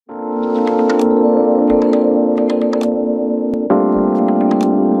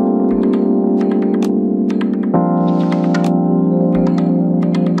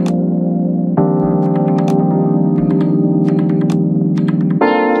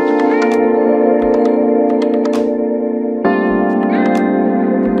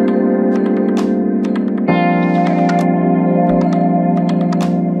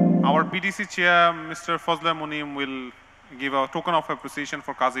PCC Chair, Mr. Fazla Munim, will give a token of appreciation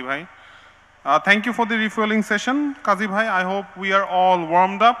for Qazi Bhai. Thank you for the refueling session, Qazi Bhai. I hope we are all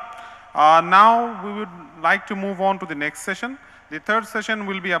warmed up. Now we would like to move on to the next session. The third session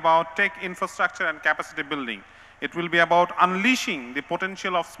will be about tech infrastructure and capacity building. It will be about unleashing the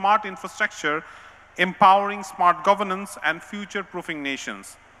potential of smart infrastructure, empowering smart governance, and future-proofing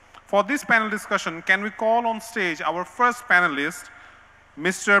nations. For this panel discussion, can we call on stage our first panelist,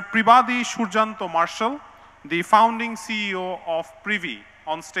 Mr. Pribadi Shurjanto Marshall, the founding CEO of Privi.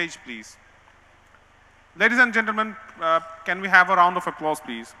 On stage, please. Ladies and gentlemen, can we have a round of applause,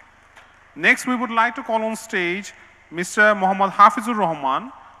 please? Next, we would like to call on stage Mr. Muhammad Hafizur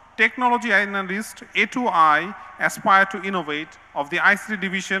Rahman, Technology Analyst, A2I, Aspire to Innovate of the ICT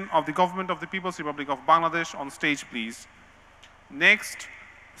Division of the Government of the People's Republic of Bangladesh. On stage, please. Next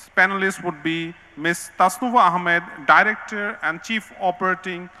panelist would be Ms. Tasnuva Ahmed, Director and Chief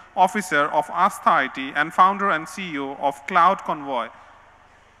Operating Officer of Astha IT and Founder and CEO of Cloud Convoy.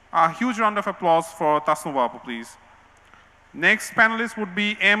 A huge round of applause for Tasnuva, please. Next panelist would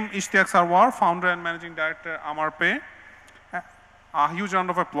be M. Ishtiaq Sarwar, Founder and Managing Director, Amarpay. A huge round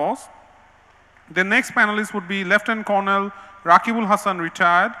of applause. The next panelist would be Lieutenant Colonel Rakibul Hassan,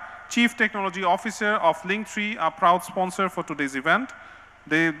 retired, Chief Technology Officer of Linktree, a proud sponsor for today's event.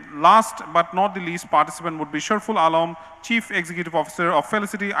 The last but not the least participant would be Sharful Alam, Chief Executive Officer of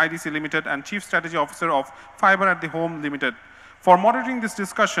Felicity IDC Limited and Chief Strategy Officer of Fiber at the Home Limited. For moderating this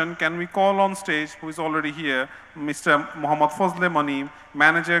discussion, can we call on stage, who is already here, Mr. Muhammad Fazle Munim,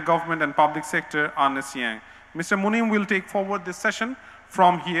 Manager, Government and Public Sector, Ernst Young. Mr. Munim will take forward this session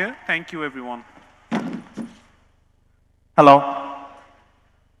from here. Thank you, everyone. Hello.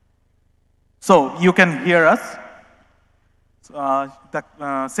 So you can hear us.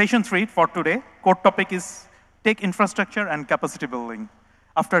 Session 3 for today, core topic is tech infrastructure and capacity building.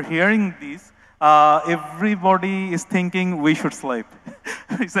 After hearing these, everybody is thinking we should sleep.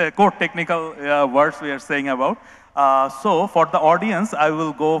 It's a core technical words we are saying about. So for the audience, I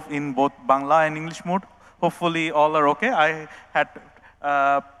will go in both Bangla and English mode. Hopefully all are okay. I had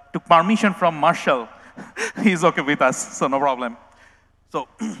took permission from Marshall. He's okay with us, so no problem. So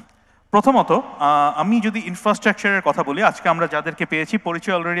প্রথমত আমি যদি ইনফ্রাস্ট্রাকচারের কথা বলি, আজকে আমরা যাদেরকে পেয়েছি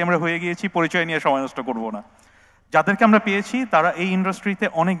পরিচয় অলরেডি আমরা হয়ে গিয়েছি, পরিচয় নিয়ে সময় নষ্ট করব না। যাদেরকে আমরা পেয়েছি তারা এই ইন্ডাস্ট্রিতে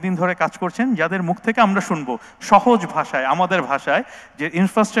অনেক দিন ধরে কাজ করছেন, যাদের মুখ থেকে আমরা শুনবো সহজ ভাষায়, আমাদের ভাষায়, যে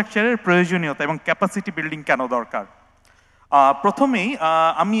ইনফ্রাস্ট্রাকচারের প্রয়োজনীয়তা এবং ক্যাপাসিটি বিল্ডিং কেন দরকার। প্রথমেই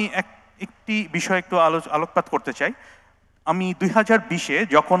আমি একটি বিষয় একটু আলোকপাত করতে চাই। আমি 2020-এ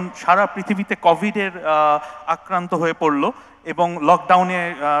যখন সারা পৃথিবীতে কোভিডের আক্রান্ত হয়ে পড়ল এবং লকডাউনে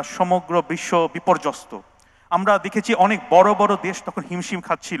সমগ্র বিশ্ব বিপর্যস্ত, আমরা দেখেছি অনেক বড় বড় দেশ তখন হিমশিম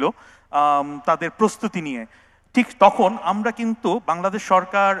খাচ্ছিল তাদের প্রস্তুতি নিয়ে। ঠিক তখন আমরা কিন্তু বাংলাদেশ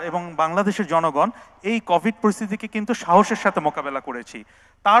সরকার এবং বাংলাদেশের জনগণ এই কোভিড পরিস্থিতিকে কিন্তু সাহসের সাথে মোকাবেলা করেছি।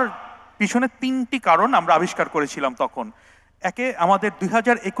 তার পিছনে 3টি কারণ আমরা আবিষ্কার করেছিলাম তখন। একে, আমাদের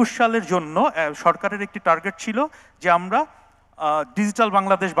 2021 সালের জন্য সরকারের একটি টার্গেট ছিল যে আমরা ডিজিটাল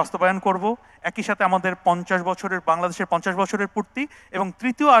বাংলাদেশ বাস্তবায়ন করব, একই সাথে আমাদের বাংলাদেশের 50 বছরের পূর্তি, এবং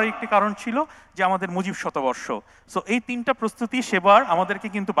তৃতীয় আরেকটি কারণ ছিল যে আমাদের মুজিব শতবর্ষ। সো এই 3টা প্রস্তুতি সেবার আমাদেরকে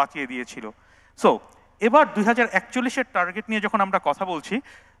কিন্তু বাঁচিয়ে দিয়েছিল। সো এবার 2041-এর টার্গেট নিয়ে যখন আমরা কথা বলছি,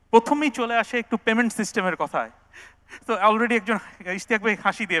 প্রথমেই চলে আসে একটু পেমেন্ট সিস্টেমের কথায়। তো অলরেডি একজন ইশতিয়াক ভাই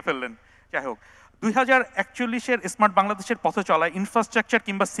হাসি দিয়ে ফেললেন। যাই হোক, 2041-এর স্মার্ট বাংলাদেশের পথে চলায় ইনফ্রাস্ট্রাকচার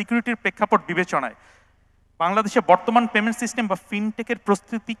কিংবা সিকিউরিটির প্রেক্ষাপট বিবেচনায় বাংলাদেশে বর্তমান পেমেন্ট সিস্টেম বা ফিনটেকের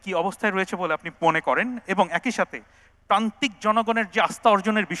প্রস্তুতি কি অবস্থায় রয়েছে বলে আপনি মনে করেন, এবং একই সাথে প্রান্তিক জনগণের যে আস্থা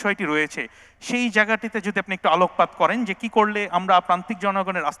অর্জনের বিষয়টি রয়েছে সেই জায়গাটিতে যদি আপনি একটু আলোকপাত করেন যে কি করলে আমরা প্রান্তিক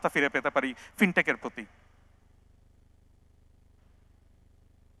জনগণের আস্থা ফিরে পেতে পারি ফিনটেকের প্রতি।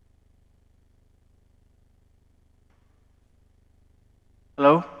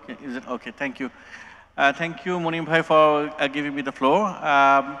 Hello, is it okay? Thank you. Thank you, Munim Bhai, for giving me the floor.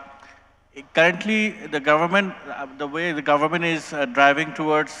 Currently, the government, the way the government is driving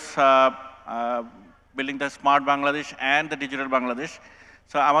towards building the smart Bangladesh and the digital Bangladesh.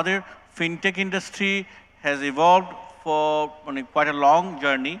 So, our fintech industry has evolved for quite a long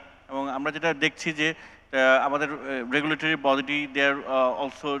journey. And আমরা যেটা দেখছি যে আমাদের regulatory body, they are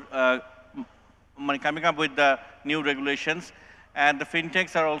also coming up with the new regulations. And the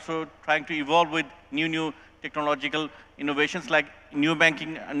fintechs are also trying to evolve with new technological innovations like new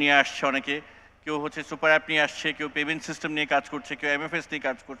banking নিয়ে আসছে অনেকে, কেউ হচ্ছে সুপার অ্যাপ নিয়ে আসছে, কেউ পেমেন্ট সিস্টেম নিয়ে কাজ করছে, কেউ এমএফএস নিয়ে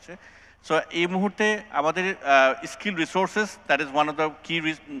কাজ করছে। সো এই মুহূর্তে আমাদের skill resources, that is one of the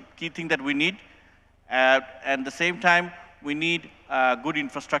কি thing that we need, and the same time we need good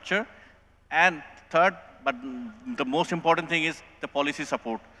infrastructure, and third, but the most important thing is the policy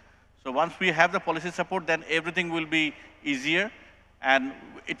support. So once we have the policy support, then everything will be easier, and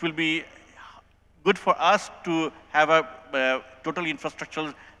it will be good for us to have a total infrastructural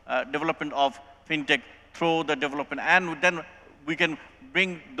development of fintech through the development, and then we can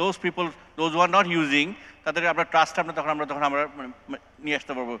bring those people, those who are not using, তাদের আমরা trust আমরা নিয়ে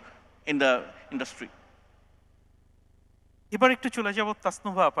আসতে পারবো in the industry. এবার একটু চলে যাব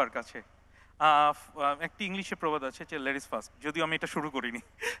তাসনুভা আপার কাছে। একটি ইংলিশে প্রবাদ আছে যে লেডিস ফার্স্ট, যদিও আমি এটা শুরু করিনি।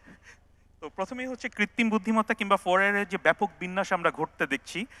 তো প্রথমেই হচ্ছে কৃত্রিম বুদ্ধিমত্তা কিংবা ফোরের যে ব্যাপক বিন্যাস আমরা ঘটতে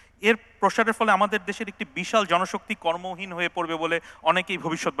দেখছি, এর প্রসারের ফলে আমাদের দেশের একটি বিশাল জনশক্তি কর্মহীন হয়ে পড়বে বলে অনেকেই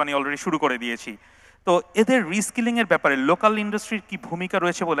ভবিষ্যৎবাণী অলরেডি শুরু করে দিয়েছি। তো এদের রিস্কিলিং এর ব্যাপারে লোকাল ইন্ডাস্ট্রির কি ভূমিকা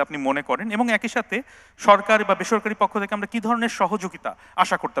রয়েছে বলে আপনি মনে করেন, এবং একই সাথে সরকার বা বেসরকারি পক্ষ থেকে আমরা কি ধরনের সহযোগিতা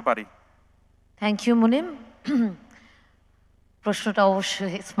আশা করতে পারি? Thank you Munim. প্রশ্নটা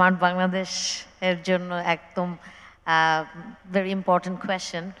অবশ্যই স্মার্ট বাংলাদেশ এর জন্য একদম very important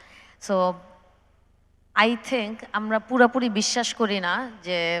question. So I think আমরা পুরোপুরি বিশ্বাস করি না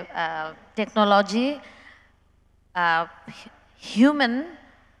যে টেকনোলজি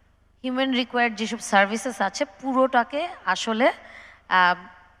হিউম্যান রিকোয়ার্ড যেসব সার্ভিসেস আছে পুরোটাকে আসলে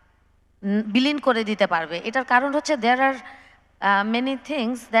বিলীন করে দিতে পারবে। এটার কারণ হচ্ছে দেয়ার আর many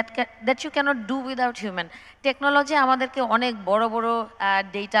things that you cannot do without human. Technology আমাদেরকে অনেক বড় বড়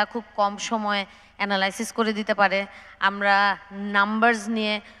ডেটা খুব কম সময়ে অ্যানালাইসিস করে দিতে পারে। আমরা নাম্বারস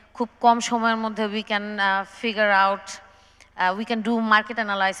নিয়ে খুব কম সময়ের মধ্যে we can figure out, we can do market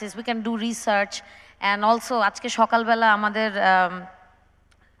analysis, we can do research, and also আজকে সকালবেলা আমাদের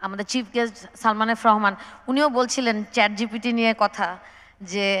chief guest Salman F Rahman উনিও বলছিলেন চ্যাট জিপিটি নিয়ে কথা,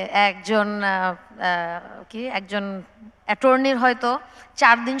 যে একজন অ্যাটর্নির হয়তো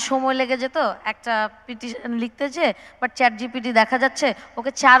 4 দিন সময় লেগে যেত একটা পিটিশন লিখতে, যে বাট চ্যাট জিপিটি দেখা যাচ্ছে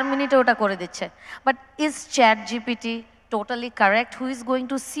ওকে 4 মিনিটে ওটা করে দিচ্ছে। But is chat GPT totally correct? Who is going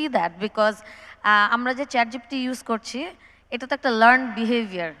to see that? Because আমরা যে চ্যাট জিপিটি ইউজ করছি এটা তো একটা লার্ন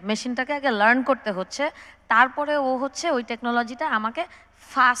বিহেভিয়ার, মেশিনটাকে আগে লার্ন করতে হচ্ছে, তারপরে ও হচ্ছে ওই টেকনোলজিটা আমাকে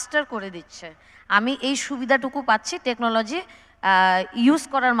ফাস্টার করে দিচ্ছে। আমি এই সুবিধাটুকু পাচ্ছি টেকনোলজি ইউজ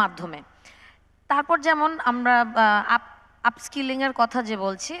করার মাধ্যমে। তারপর যেমন আমরা আপস্কিলিংয়ের কথা যে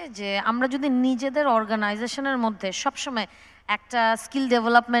বলছি, যে আমরা যদি নিজেদের অর্গানাইজেশনের মধ্যে সবসময় একটা স্কিল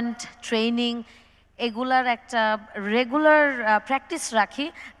ডেভেলপমেন্ট ট্রেনিং এগুলার একটা রেগুলার প্র্যাকটিস রাখি,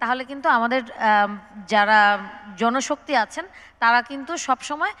 তাহলে কিন্তু আমাদের যারা জনশক্তি আছেন তারা কিন্তু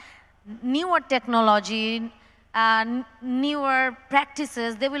সবসময় newer technology, newer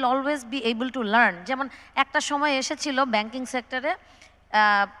practices they will always be able to learn. যেমন একটা সময় এসেছিল ব্যাংকিং সেক্টরে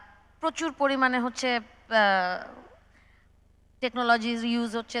প্রচুর পরিমাণে হচ্ছে টেকনোলজিজ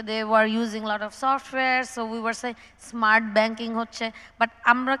ইউজ হচ্ছে, they were using lot of software, so we were say smart banking হচ্ছে। বাট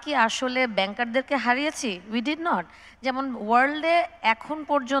আমরা কি আসলে ব্যাংকারদেরকে হারিয়েছি? We did not. যেমন ওয়ার্ল্ডে এখন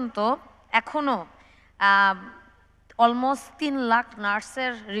পর্যন্ত এখনও অলমোস্ট 3 লাখ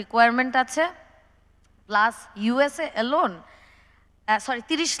নার্সের রিকোয়ারমেন্ট আছে, plus USA alone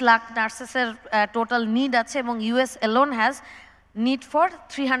 30 lakh নার্সেসের total need আছে, এবং US alone has need for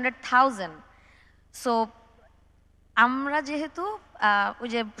 300,000। So আমরা যেহেতু ওই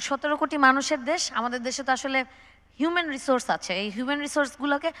যে 17 কোটি মানুষের দেশ, আমাদের দেশে তো আসলে হিউম্যান রিসোর্স আছে। এই হিউম্যান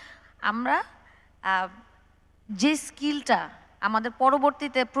রিসোর্সগুলোকে আমরা যে স্কিলটা আমাদের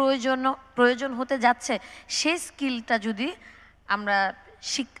পরবর্তীতে প্রয়োজন হতে যাচ্ছে, সেই স্কিলটা যদি আমরা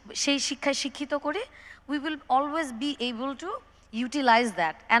সেই শিক্ষায় শিক্ষিত করি, we will always be able to utilize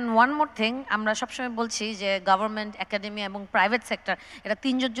that. And one more thing, আমরা সবসময় বলছি যে গভর্নমেন্ট, একাডেমি এবং প্রাইভেট সেক্টর এটা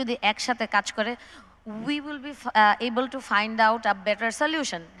তিনজন যদি একসাথে কাজ করে, we will be able to find out a better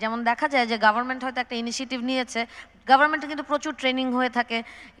solution. যেমন দেখা যায় যে গভর্নমেন্ট হয়তো একটা ইনিশিয়েটিভ নিয়েছে, গভর্নমেন্টে কিন্তু প্রচুর ট্রেনিং হয়ে থাকে,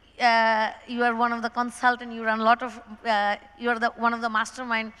 you are one of the consultant, you run a lot of you are the one of the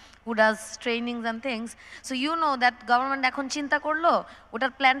mastermind who does trainings and things, so you know that government এখন চিন্তা করলো,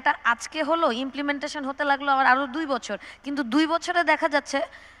 ওটার প্ল্যানটা আজকে হলো, ইমপ্লিমেন্টেশন হতে লাগলো আরো 2 বছর, কিন্তু 2 বছরে দেখা যাচ্ছে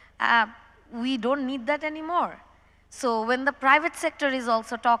we don't need that anymore. So when the private sector is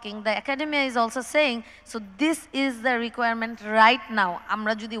also talking, the academia is also saying, so this is the requirement right now.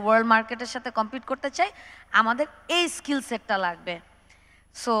 আমরা যদি ওয়ার্ল্ড মার্কেটের সাথে কম্পিট করতে চাই, আমাদের এই স্কিল সেটটা লাগবে।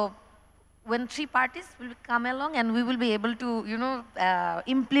 So when 3 parties will come along and we will be able to, you know,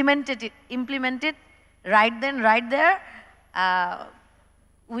 implement it right then, right there,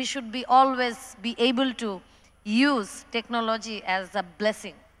 we should be always be able to use technology as a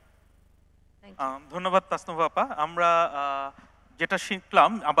blessing. ধন্যবাদ তাসনুভা আপা। আমরা যেটা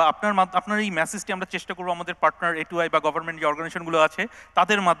শিখলাম, আপনার এই মেসেজটি আমরা চেষ্টা করবো আমাদের পার্টনার A2I বা গভর্নমেন্ট যে অর্গানাইজেশনগুলো আছে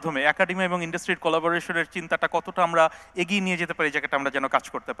তাদের মাধ্যমে একাডেমি এবং ইন্ডাস্ট্রির কোলাবোরেশনের চিন্তাটা কতটা আমরা এগিয়ে নিয়ে যেতে পারি, জায়গাটা আমরা যেন কাজ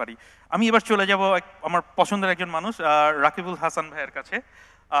করতে পারি। আমি এবার চলে যাব আমার পছন্দের একজন মানুষ রাকিবুল হাসান ভাইয়ের কাছে।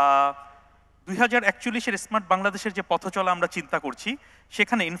 2041-এর স্মার্ট বাংলাদেশের যে পথ চলা আমরা চিন্তা করছি,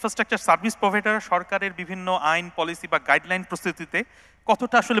 সেখানে ইনফ্রাস্ট্রাকচার সার্ভিস প্রোভাইডার সরকারের বিভিন্ন আইন পলিসি বা গাইডলাইন প্রস্তুতিতে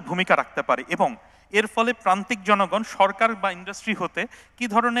কতটা আসলে ভূমিকা রাখতে পারে, এবং এর ফলে প্রান্তিক জনগণ সরকার বা ইন্ডাস্ট্রি হতে কি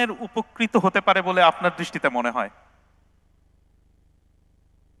ধরনের উপকৃত হতে পারে বলে আপনার দৃষ্টিতে মনে হয়?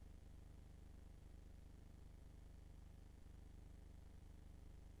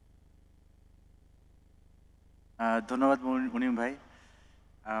 ধন্যবাদ মুনিম ভাই।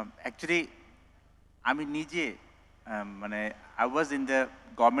 অ্যাকচুয়ালি আমি নিজে মানে I was in the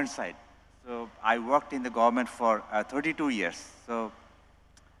government side, so I worked in the government for 32 years. So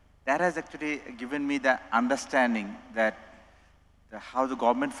that has actually given me the understanding that how the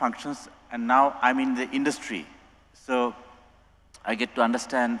government functions, and now I'm in the industry, so I get to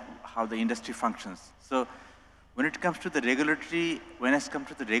understand how the industry functions. So when it comes to the regulatory, when it comes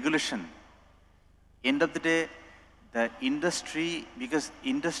to the regulation, end of the day, the industry, because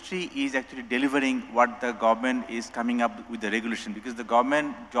industry is actually delivering what the government is coming up with the regulation, because the government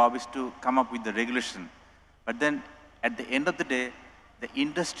job is to come up with the regulation. But then at the end of the day, the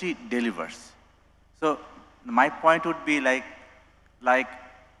industry delivers. So my point would be like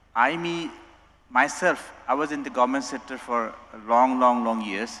myself, I was in the government sector for long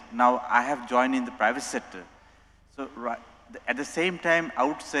years. Now I have joined in the private sector. So at the same time, I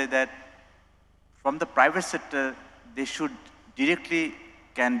would say that from the private sector, they should directly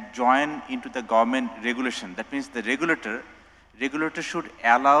can join into the government regulation. That means the regulator should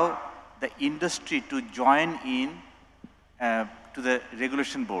allow the industry to join in to the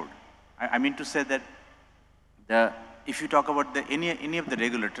regulation board. I mean to say that if you talk about any of the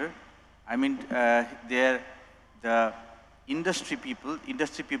regulator, I mean the industry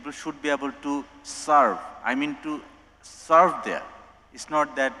people should be able to serve. I mean to serve there. It's not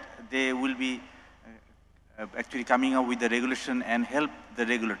that they will be actually coming up with the regulation and help the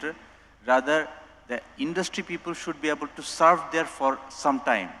regulator. Rather, the industry people should be able to serve there for some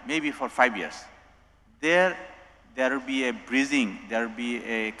time, maybe for 5 years. There will be a bridging, there will be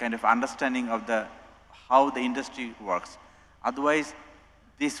a kind of understanding of how the industry works. Otherwise,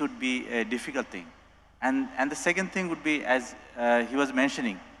 this would be a difficult thing. And the second thing would be, as he was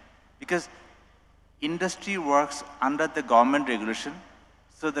mentioning, because industry works under the government regulation,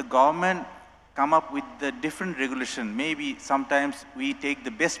 so the government come up with the different regulation. Maybe sometimes we take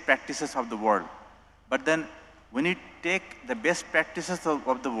the best practices of the world, but then when you take the best practices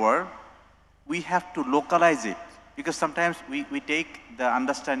of the world, we have to localize it, because sometimes we take the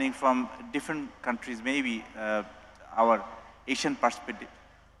understanding from different countries, maybe our Asian perspective,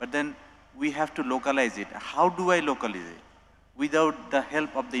 but then we have to localize it. How do I localize it? Without the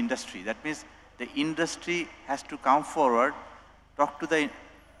help of the industry. That means the industry has to come forward, talk to the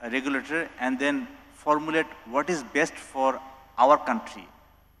regulator, and then formulate what is best for our country,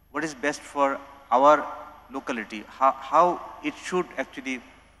 what is best for our locality, how it should actually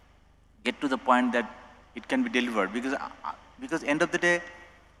get to the point that it can be delivered. Because end of the day,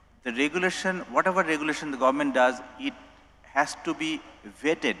 the regulation, whatever regulation the government does, it has to be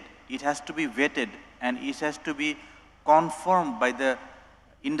vetted. It has to be vetted, and it has to be confirmed by the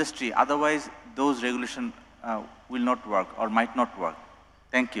industry. Otherwise, those regulations will not work or might not work.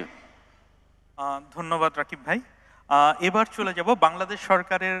 Thank you. ধন্যবাদ রাকিব ভাই। এবার চলে যাব বাংলাদেশ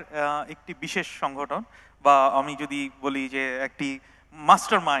সরকারের একটি বিশেষ সংগঠন, বা আমি যদি বলি যে একটি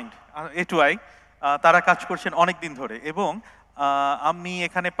মাস্টার মাইন্ড A2I, তারা কাজ করছেন অনেক দিন ধরে, এবং আমি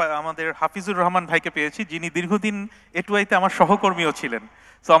এখানে আমাদের হাফিজুর রহমান ভাইকে পেয়েছি, যিনি দীর্ঘদিন A2I-তে আমার সহকর্মীও ছিলেন।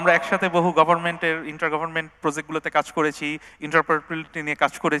 সো আমরা একসাথে বহু গভর্নমেন্টের ইন্টার গভর্নমেন্ট প্রজেক্টগুলোতে কাজ করেছি, ইন্টারপ্রেটেবিলিটি নিয়ে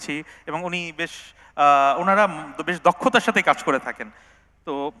কাজ করেছি, এবং উনি ওনারা বেশ দক্ষতার সাথে কাজ করে থাকেন।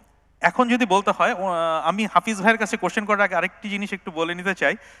 তো এখন যদি বলতে হয়, আমি হাফিজ ভাইয়ের কাছে কোশ্চেন করার আগে আরেকটি জিনিস একটু বলে নিতে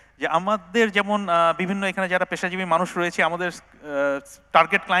চাই, যে আমাদের যেমন বিভিন্ন এখানে যারা পেশাজীবী মানুষ রয়েছে, আমাদের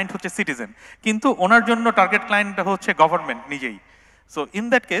টার্গেট ক্লায়েন্ট হচ্ছে সিটিজেন, কিন্তু ওনার জন্য টার্গেট ক্লায়েন্ট হচ্ছে গভর্নমেন্ট নিজেই। So in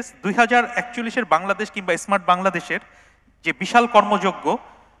that case 2041-এর Bangladesh কিংবা স্মার্ট বাংলাদেশের যে বিশাল কর্মযজ্ঞ,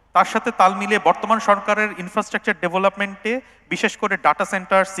 তার সাথে তাল মিলিয়ে বর্তমান সরকারের ইনফ্রাস্ট্রাকচার ডেভেলপমেন্টে, বিশেষ করে ডাটা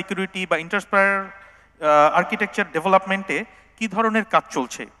সেন্টার, সিকিউরিটি বা ইন্টারপ্রায়ার আর্কিটেকচার ডেভেলপমেন্টে কী ধরনের কাজ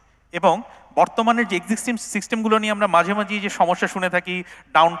চলছে, এবং বর্তমানের যে এক্সিস্টিং সিস্টেমগুলো নিয়ে আমরা মাঝে মাঝে যে সমস্যা শুনে থাকি,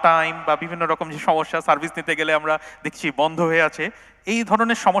 ডাউন টাইম বা বিভিন্ন রকম যে সমস্যা, সার্ভিস নিতে গেলে আমরা দেখছি বন্ধ হয়ে আছে, এই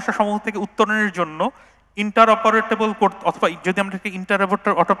ধরনের সমস্যা সমূহ থেকে উত্তরণের জন্য ইন্টারঅপারেটেবল অথবা যদি আমরা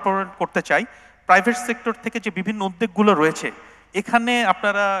ইন্টারঅপারেট করতে চাই, প্রাইভেট সেক্টর থেকে যে বিভিন্ন উদ্যোগগুলো রয়েছে, এখানে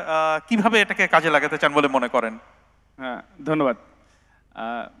আপনারা কিভাবে এটাকে কাজে লাগাতে চান বলে মনে করেন? হ্যাঁ, ধন্যবাদ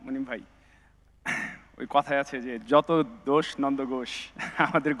মুনিম ভাই। ওই কথায় আছে যে যত দোষ নন্দ ঘোষ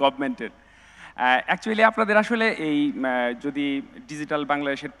আমাদের গভর্নমেন্টের, অ্যাকচুয়ালি আপনাদের আসলে এই যদি ডিজিটাল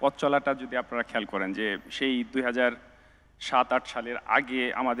বাংলাদেশের পথ চলাটা যদি আপনারা খেয়াল করেন যে সেই 2007-8 সালের আগে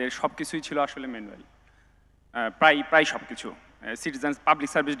আমাদের সব কিছুই ছিল আসলে ম্যানুয়াল, প্রায় সব কিছু, সিটিজেন্স পাবলিক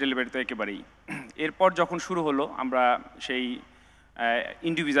সার্ভিস ডেলিভারি তো একেবারেই। এরপর যখন শুরু হলো আমরা সেই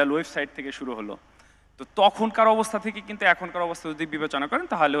ইন্ডিভিজুয়াল ওয়েবসাইট থেকে শুরু হলো, তো তখনকার অবস্থা থেকে কিন্তু এখনকার অবস্থা যদি বিবেচনা করেন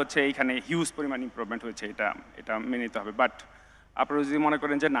তাহলে হচ্ছে এইখানে হিউজ পরিমাণ ইমপ্রুভমেন্ট হয়েছে, এটা মেনে নিতে হবে। বাট আপনারা যদি মনে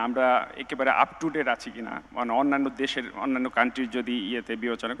করেন যে না আমরা একেবারে আপ টু ডেট আছি কিনা, মানে অন্যান্য দেশের অন্যান্য কান্ট্রির যদি ইয়েতে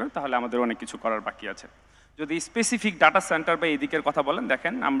বিবেচনা করেন তাহলে আমাদের অনেক কিছু করার বাকি আছে। যদি স্পেসিফিক ডাটা সেন্টার বা এদিকের কথা বলেন,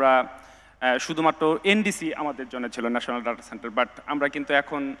 দেখেন আমরা শুধুমাত্র এনডিসি আমাদের জন্য ছিল ন্যাশনাল ডাটা সেন্টার, বাট আমরা কিন্তু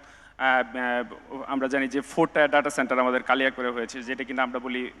এখন আমরা জানি যে 4টা ডাটা সেন্টার আমাদের কালিয়াকৈরে হয়েছে, যেটা কিনা আমরা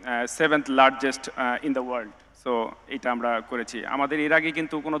বলি 7th largest in the world. So এটা আমরা করেছি। আমাদের এর আগে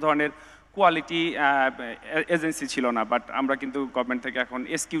কিন্তু কোনো ধরনের কোয়ালিটি এজেন্সি ছিল না, বাট আমরা কিন্তু গভর্নমেন্ট থেকে এখন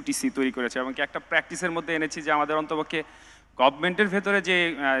এসকিউটিসি তৈরি করেছি এবং কি একটা প্র্যাকটিসের মধ্যে এনেছি যে আমাদের অন্তপক্ষে গভর্নমেন্টের ভেতরে যে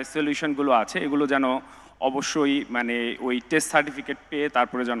সলিউশনগুলো আছে এগুলো যেন অবশ্যই মানে ওই টেস্ট সার্টিফিকেট পেয়ে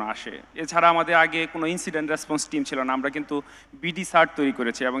তারপরে যেন আসে। এছাড়া আমাদের আগে কোনো ইনসিডেন্ট রেসপন্স টিম ছিল না, আমরা কিন্তু বিডি সার্ট তৈরি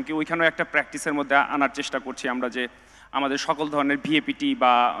করেছি এবং কি ওইখানেও একটা প্র্যাকটিসের মধ্যে আনার চেষ্টা করছি আমরা যে আমাদের সকল ধরনের ভিএপিটি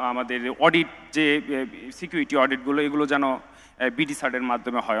বা আমাদের অডিট যে সিকিউরিটি অডিটগুলো এগুলো যেন বিডি সার্টের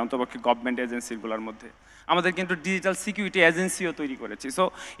মাধ্যমে হয় অন্তপক্ষে গভর্নমেন্ট এজেন্সিগুলোর মধ্যে। আমাদের কিন্তু ডিজিটাল সিকিউরিটি এজেন্সিও তৈরি করেছি। সো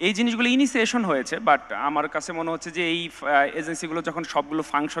এই জিনিসগুলো ইনিশিয়েশন হয়েছে, বাট আমার কাছে মনে হচ্ছে যে এই এজেন্সিগুলো যখন সবগুলো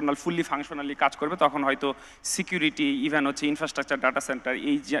ফুললি ফাংশনালি কাজ করবে তখন হয়তো সিকিউরিটি ইভেন হচ্ছে ইনফ্রাস্ট্রাকচার ডাটা সেন্টার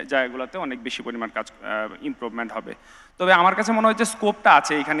এই জায়গাগুলোতে অনেক বেশি পরিমাণ কাজ ইমপ্রুভমেন্ট হবে। তবে আমার কাছে মনে হয় যে স্কোপটা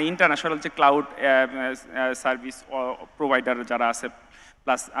আছে এখানে, ইন্টারন্যাশনাল যে ক্লাউড সার্ভিস প্রোভাইডার যারা আছে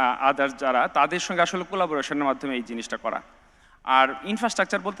প্লাস আদার্স যারা, তাদের সঙ্গে আসলে কোলাবোরেশনের মাধ্যমে এই জিনিসটা করা। আর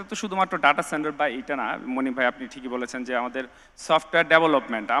ইনফ্রাস্ট্রাকচার বলতে তো শুধুমাত্র ডাটা সেন্টার বা এইটা না, মনিম ভাই আপনি ঠিকই বলেছেন যে আমাদের সফটওয়্যার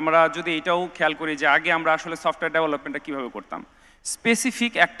ডেভেলপমেন্ট, আমরা যদি এটাও খেয়াল করি যে আগে আমরা আসলে সফটওয়্যার ডেভেলপমেন্টটা কীভাবে করতাম,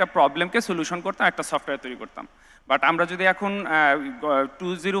 স্পেসিফিক একটা প্রবলেমকে সলিউশন করতাম, একটা সফটওয়্যার তৈরি করতাম। বাট আমরা যদি এখন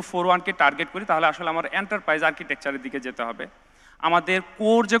 2041কে টার্গেট করি তাহলে আসলে আমার এন্টারপ্রাইজ আর্কিটেকচারের দিকে যেতে হবে। আমাদের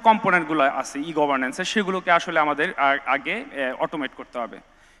কোর যে কম্পোনেন্টগুলো আছে ই গভর্নেন্সে সেগুলোকে আসলে আমাদের আগে অটোমেট করতে হবে।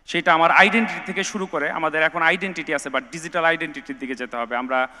 সেটা আমার আইডেন্টিটি থেকে শুরু করে, আমাদের এখন আইডেন্টিটি আছে বাট ডিজিটাল আইডেন্টিটির দিকে যেতে হবে।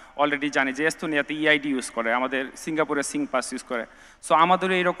 আমরা অলরেডি জানি যে এস্তোনিয়াতে ইআইডি ইউজ করে, আমাদের সিঙ্গাপুরে সিংপাস ইউজ করে। সো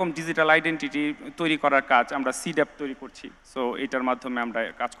আমাদেরও এইরকম ডিজিটাল আইডেন্টিটি তৈরি করার কাজ আমরা সিড্যাপ তৈরি করছি। সো এটার মাধ্যমে আমরা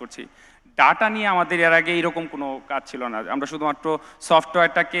কাজ করছি। ডাটা নিয়ে আমাদের এর আগে এরকম কোনো কাজ ছিল না, আমরা শুধুমাত্র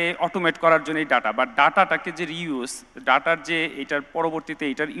সফটওয়্যারটাকে অটোমেট করার জন্যই ডাটা, বাট ডাটাটাকে যে রিইউজ, ডাটার যে এটার পরবর্তীতে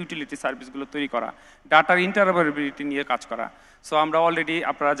এটার ইউটিলিটি সার্ভিসগুলো তৈরি করা, ডাটার ইন্টারঅপারেবিলিটি নিয়ে কাজ করা। সো আমরা অলরেডি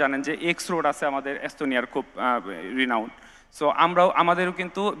আপনারা জানেন যে এক্স রোড আছে আমাদের এস্তোনিয়ার খুব রিনাউন্ড। সো আমাদেরও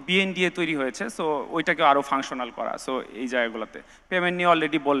কিন্তু বিএনডিএ তৈরি হয়েছে, সো ওইটাকে আরও ফাংশনাল করা। সো এই জায়গাগুলোতে পেমেন্ট নিয়ে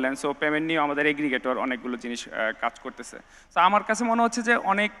অলরেডি বললেন, সো পেমেন্ট নিয়ে আমাদের এগ্রিগেটর অনেকগুলো জিনিস কাজ করতেছে। সো আমার কাছে মনে হচ্ছে যে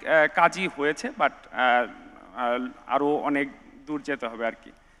অনেক কাজই হয়েছে, বাট আরও অনেক দূর যেতে হবে আর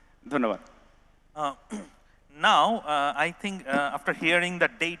কি। ধন্যবাদ। Now, I think after hearing the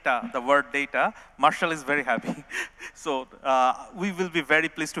data, the word data, Marshall is very happy. So we will be very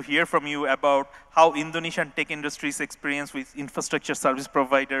pleased to hear from you about how Indonesian tech industry's experience with infrastructure service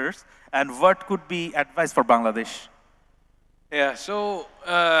providers and what could be advice for Bangladesh. Yeah, so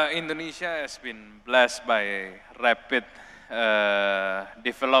Indonesia has been blessed by rapid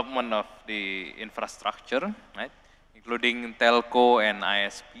development of the infrastructure, right, including telco and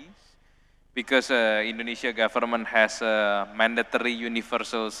ISPs. Because Indonesia government has a mandatory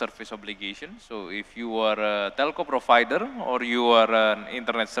universal service obligation. So if you are a telco provider or you are an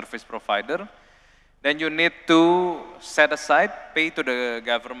internet service provider, then you need to set aside, pay to the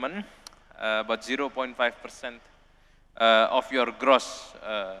government about 0.5% of your gross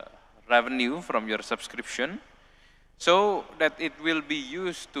revenue from your subscription, so that it will be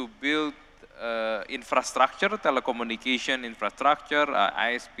used to build infrastructure, telecommunication infrastructure,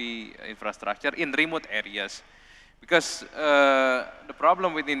 ISP infrastructure in remote areas. Because the problem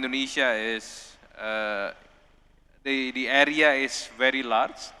with Indonesia is the area is very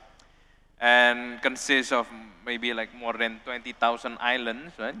large and consists of maybe like more than 20,000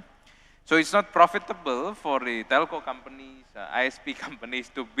 islands, right? So it's not profitable for the telco companies, ISP companies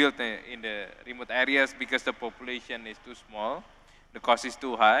to build in the remote areas because the population is too small, the cost is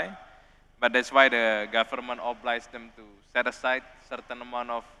too high. But that's why the government obliged them to set aside certain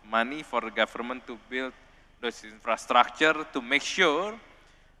amount of money for the government to build those infrastructure to make sure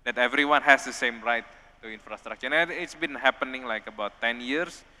that everyone has the same right to infrastructure. And it's been happening like about 10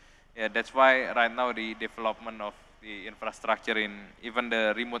 years. Yeah, that's why right now the development of the infrastructure in even the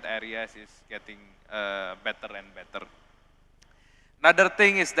remote areas is getting better and better. Another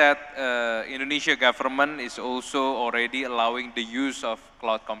thing is that Indonesia government is also already allowing the use of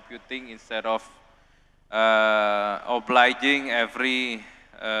cloud computing instead of obliging every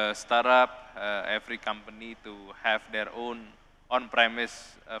startup, every company to have their own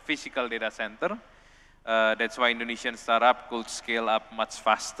on-premise physical data center. That's why Indonesian startup could scale up much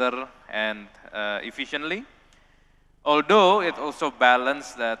faster and efficiently. Although it also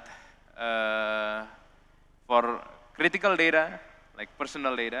balanced that for critical data, like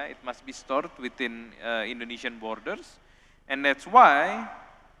personal data, it must be stored within Indonesian borders. And that's why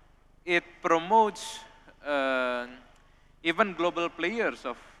it promotes even global players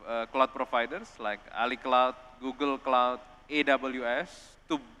of cloud providers like Ali Cloud, Google Cloud, AWS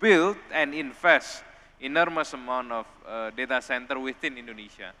to build and invest enormous amount of data center within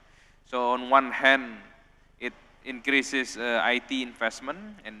Indonesia. So on one hand, it increases IT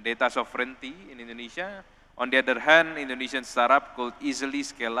investment and data sovereignty in Indonesia. On the other hand, Indonesian startup could easily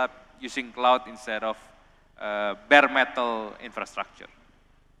scale up using cloud instead of bare metal infrastructure.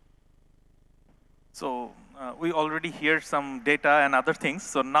 So we already hear some data and other things.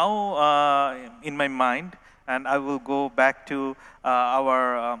 So now in my mind, and I will go back to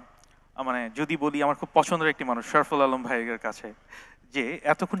our মানে যদি বলি আমার খুব পছন্দের একটি মানুষ শরফুল আলম ভাইয়ের কাছে যে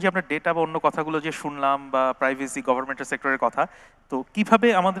এতক্ষণ যে আমরা ডেটা বা অন্য কথাগুলো যে শুনলাম বা প্রাইভেসি গভর্নমেন্টের সেক্টরের কথা তো কিভাবে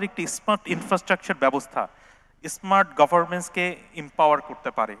আমাদের একটি স্মার্ট ইনফ্রাস্ট্রাকচার ব্যবস্থা স্মার্ট গভর্নেন্সকে এম্পাওয়ার করতে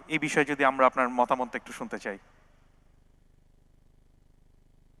পারে এই বিষয়ে যদি আমরা আপনার মতামত একটু শুনতে চাই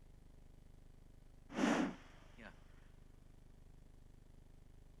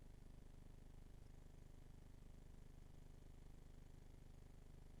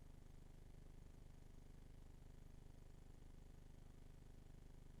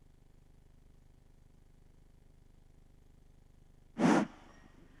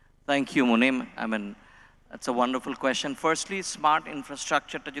Thank you, Munim. I mean, that's a wonderful question. Firstly, smart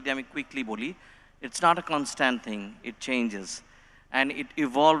infrastructure, jodi ami quickly boli, it's not a constant thing. It changes. And it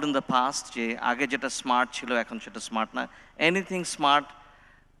evolved in the past. Je age jeta smart chilo, ekhon seta smart na. Anything smart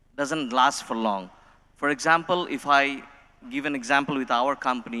doesn't last for long. For example, if I give an example with our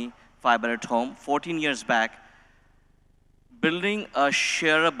company, Fiber at Home, 14 years back, building a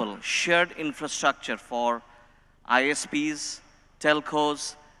shared infrastructure for ISPs, telcos,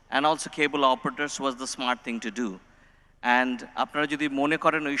 and also cable operators was the smart thing to do. And আপনারা যদি মনে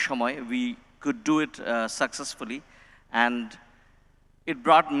করেন ওই সময় we could do it successfully and it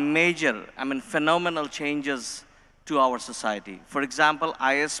brought major, I mean phenomenal changes to our society. For example,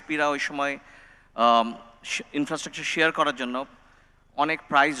 ISP রা ওই সময় infrastructure share করার জন্য অনেক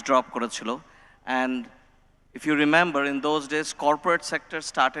price drop করেছিল and if you remember in those days corporate sector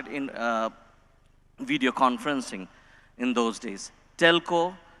started in video conferencing in those days. Telco,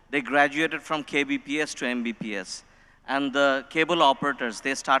 they graduated from kbps to mbps and the cable operators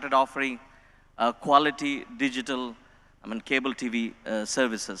they started offering quality digital cable tv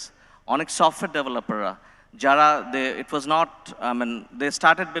services onek software developer jara it was not they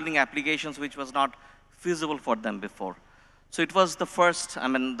started building applications which was not feasible for them before so it was the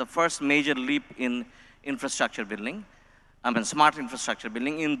first major leap in infrastructure building smart infrastructure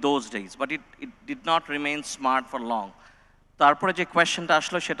building in those days but it did not remain smart for long তারপরে যে কোয়েশ্চেনটা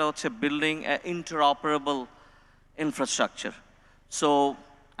আসলো সেটা হচ্ছে building an interoperable infrastructure. So,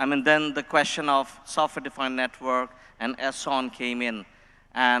 then the question of software-defined network and SON came in,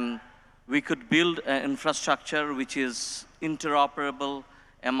 and we could build an infrastructure which is interoperable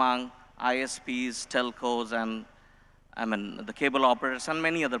among ISPs, telcos, and the cable operators and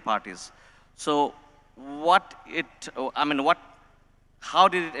many other parties. So, how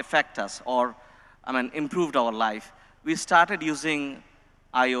did it affect us or improved our life? We started using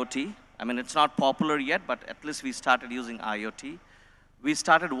IoT. It's not popular yet, but at least we started using IoT. We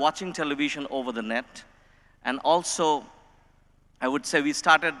started watching television over the net. And also, I would say we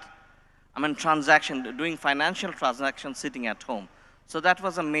started, doing financial transactions sitting at home. So that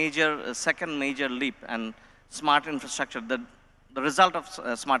was a second major leap and smart infrastructure, the result of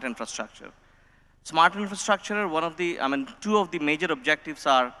smart infrastructure. Smart infrastructure, two of the major objectives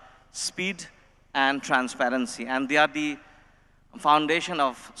are speed and transparency, and they are the foundation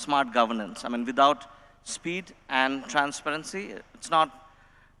of smart governance. Without speed and transparency,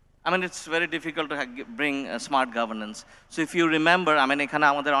 it's very difficult to bring smart governance. So if you remember, ekhane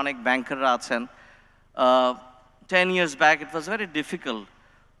amader onek bankerra achen 10 years back it was very difficult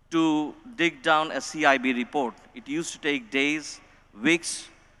to dig down a CIB report. It used to take days, weeks,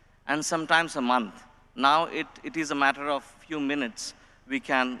 and sometimes a month. Now it is a matter of few minutes. We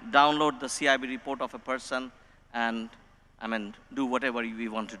can download the CIB report of a person and do whatever we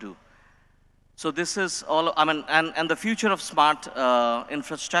want to do. So this is all, I mean, and the future of smart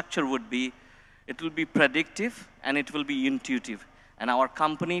infrastructure would be, it will be predictive and it will be intuitive. And our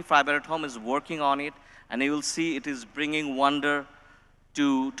company, Fiber at Home, is working on it, and you will see it is bringing wonder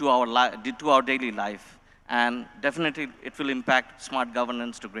to our daily life. And definitely it will impact smart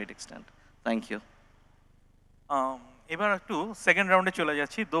governance to a great extent. Thank you. এবার একটু second রাউন্ডে চলে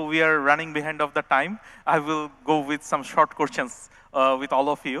যাচ্ছি, though we are running behind of the time. I will go with some short questions with all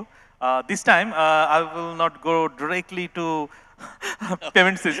of you. This time I will not go directly to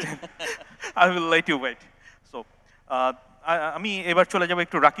payment system. I will let you wait. So আমি এবার চলে যাব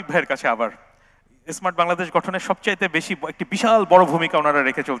একটু রাকিব ভাইয়ের কাছে আবার। Smart Bangladesh গঠনের সবচাইতে বেশি একটি বিশাল বড় ভূমিকা ওনারা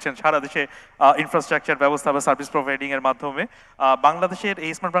রেখে চলছেন সারা দেশে ইনফ্রাস্ট্রাকচার ব্যবস্থা বা সার্ভিস প্রোভাইডিং এর মাধ্যমে। বাংলাদেশের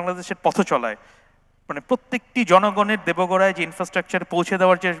এই স্মার্ট বাংলাদেশের পথ চলায় মানে প্রত্যেকটি জনগণের দেবগড়ায় যে ইনফ্রাস্ট্রাকচার পৌঁছে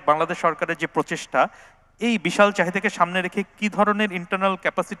দেওয়ার যে বাংলাদেশ সরকারের যে প্রচেষ্টা, এই বিশাল চাহিদাকে সামনে রেখে কি ধরনের ইন্টারনাল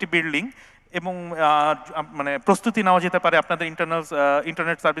ক্যাপাসিটি বিল্ডিং এবং মানে প্রস্তুতি নেওয়া যেতে পারে আপনাদের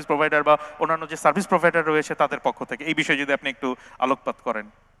ইন্টারনেট সার্ভিস প্রোভাইডার বা অন্যান্য যে সার্ভিস প্রোভাইডার রয়েছে তাদের পক্ষ থেকে, এই বিষয়ে যদি আপনি একটু আলোকপাত করেন।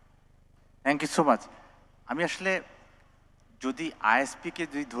 Thank you so much. আমি আসলে যদি আইএসপিকে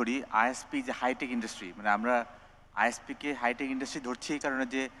যদি ধরি, আইএসপি যে হাইটেক ইন্ডাস্ট্রি, মানে আমরা আইএসপিকে হাইটেক ইন্ডাস্ট্রি ধরছি এই কারণে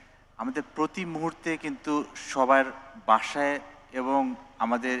যে আমাদের প্রতি মুহূর্তে কিন্তু সবার বাসায় এবং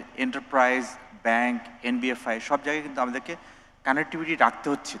আমাদের এন্টারপ্রাইজ, ব্যাংক, এনবিএফআই সব জায়গায় কিন্তু আমাদেরকে কানেক্টিভিটি রাখতে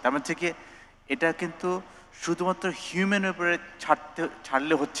হচ্ছে। তার মধ্যে থেকে এটা কিন্তু শুধুমাত্র হিউম্যানের উপরে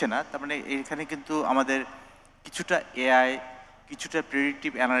ছাড়লে হচ্ছে না, তার মানে এখানে কিন্তু আমাদের কিছুটা এআই, কিছুটা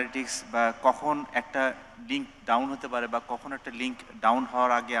প্রেডিক্টিভ অ্যানালিটিক্স বা কখন একটা লিঙ্ক ডাউন হতে পারে বা কখন একটা লিঙ্ক ডাউন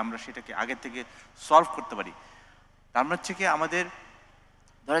হওয়ার আগে আমরা সেটাকে আগে থেকে সলভ করতে পারি। তার মানে হচ্ছে কি আমাদের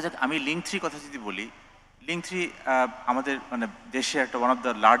ধরা যাক আমি লিঙ্ক 3 কথা যদি বলি, লিঙ্ক 3 আমাদের মানে দেশে একটা one of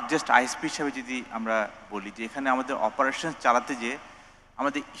the largest ISP হিসাবে যদি আমরা বলি যে এখানে আমাদের অপারেশন চালাতে যে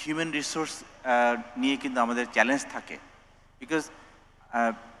আমাদের হিউম্যান রিসোর্স নিয়ে কিন্তু আমাদের চ্যালেঞ্জ থাকে, because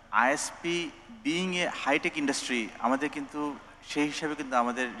ISP being a hi tech industry আমাদের কিন্তু সেই হিসাবে কিন্তু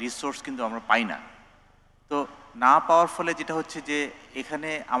আমাদের রিসোর্স কিন্তু আমরা পাই না। তো না পাওয়ার ফলে যেটা হচ্ছে যে এখানে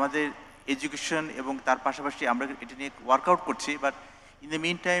আমাদের এডুকেশন এবং তার পাশাপাশি আমরা এটা নিয়ে ওয়ার্কআউট করছি, but in the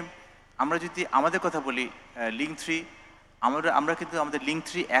mean time আমরা যদি আমাদের কথা বলি লিঙ্ক 3, আমরা কিন্তু আমাদের লিঙ্ক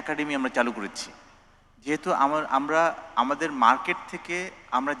 3 একাডেমি আমরা চালু করেছি। যেহেতু আমরা আমাদের মার্কেট থেকে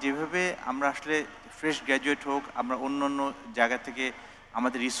আমরা যেভাবে আমরা আসলে ফ্রেশ গ্র্যাজুয়েট হোক, আমরা অন্য অন্য জায়গা থেকে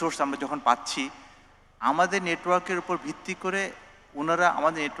আমাদের রিসোর্স আমরা যখন পাচ্ছি, আমাদের নেটওয়ার্কের উপর ভিত্তি করে ওনারা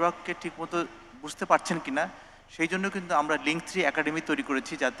আমাদের নেটওয়ার্ককে ঠিকমতো বুঝতে পারছেন কিনা, সেই জন্য কিন্তু আমরা লিঙ্ক 3 একাডেমি তৈরি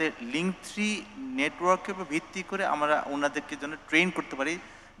করেছি, যাতে লিঙ্ক 3 নেটওয়ার্কের উপর ভিত্তি করে আমরা ওনাদেরকে জন্য ট্রেন করতে পারি,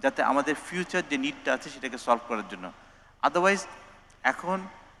 যাতে আমাদের ফিউচার যে নিডটা আছে সেটাকে সলভ করার জন্য। আদারওয়াইজ এখন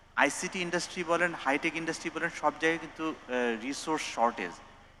আইসিটি ইন্ডাস্ট্রি বলেন, হাইটেক ইন্ডাস্ট্রি বলেন, সব জায়গায় কিন্তু রিসোর্স শর্টেজ।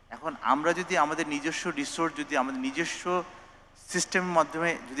 এখন আমরা যদি আমাদের নিজস্ব রিসোর্স যদি আমাদের নিজস্ব সিস্টেমের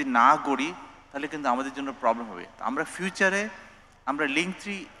মাধ্যমে যদি না গড়ি, তাহলে কিন্তু আমাদের জন্য প্রবলেম হবে। আমরা ফিউচারে আমরা লিঙ্ক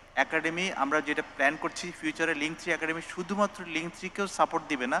 3 একাডেমি আমরা যেটা প্ল্যান করছি, ফিউচারে লিঙ্ক 3 একাডেমি শুধুমাত্র লিঙ্ক 3কেও সাপোর্ট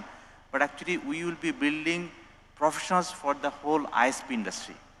দিবে না, but actually we will be building professionals for the whole ISP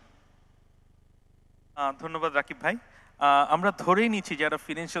industry. ধন্যবাদ রাকিব ভাই। আমরা ধরেই নিচ্ছি যারা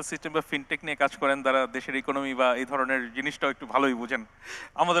ফিনান্সিয়াল সিস্টেম বা ফিনটেক নিয়ে কাজ করেন তারা দেশের ইকোনমি বা এই ধরনের জিনিসটাও একটু ভালোই বুঝেন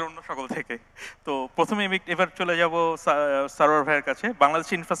আমাদের অন্য সকল থেকে। তো প্রথমে এবার চলে যাব সারোয়ার ভাইয়ের কাছে।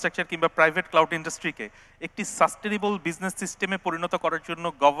 বাংলাদেশের ইনফ্রাস্ট্রাকচার কিংবা প্রাইভেট ক্লাউড ইন্ডাস্ট্রিকে একটি সাস্টেনেবল বিজনেস সিস্টেমে পরিণত করার জন্য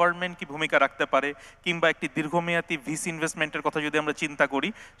গভর্নমেন্ট কি ভূমিকা রাখতে পারে, কিংবা একটি দীর্ঘমেয়াদী ভিসি ইনভেস্টমেন্টের কথা যদি আমরা চিন্তা করি,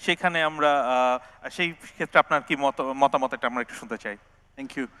 সেখানে আমরা সেই ক্ষেত্রে আপনার কি মতামত এটা আমরা একটু শুনতে চাই।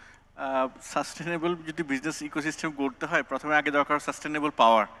 Thank you. সাস্টেনেবল যদি বিজনেস ইকোসিস্টেম গড়তে হয়, প্রথমে আগে দরকার sustainable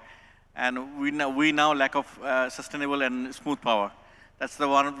power, and we now lack of sustainable and smooth power. That's the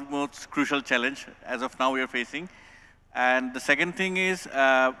one of the most crucial challenge as of now we are facing. And the second thing is,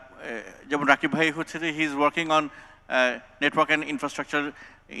 যেমন রাকিব ভাই হচ্ছে যে he is working on network and infrastructure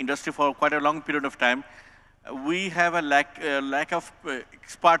industry for quite a long period of time. We have a lack of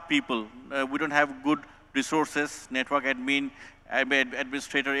expert people. We don't have good resources, network admin,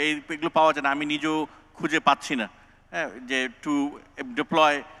 administrator, এইগুলো পাওয়া যায় না, আমি নিজেও খুঁজে পাচ্ছি না যে to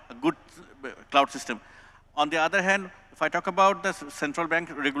deploy a good cloud system. On the other hand, if I talk about the central bank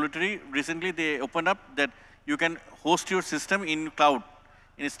regulatory, recently they opened up that you can host your system in cloud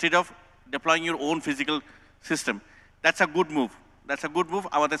instead of deploying your own physical system. That's a good move. That's a good move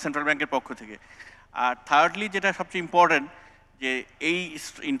আমাদের central ব্যাংকের পক্ষ থেকে। আর thirdly যেটা সবচেয়ে important, যে এই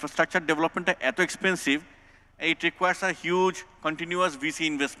infrastructure ডেভেলপমেন্টটা এত expensive, it requires a huge continuous VC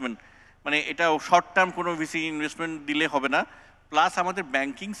investment. মানে এটা শর্ট টার্ম কোনো VC ইনভেস্টমেন্ট দিলে হবে না। প্লাস আমাদের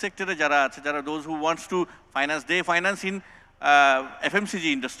ব্যাংকিং সেক্টরে যারা আছে, যারা those who wants to finance, they finance in FMCG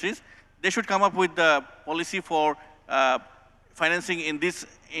industries, they should come up with the policy for financing in this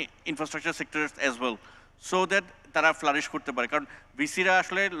infrastructure sectors as well, so that তারা flourish করতে পারে। কারণ ভিসিরা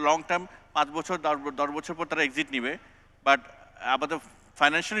আসলে লং টার্ম 5 বছর 10 বছর পর তারা এক্সিট নিবে, বাট আমাদের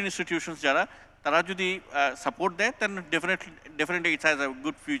ফাইন্যান্সিয়াল ইনস্টিটিউশনস যারা তারা যদি সাপোর্ট দেয় then definitely it's has a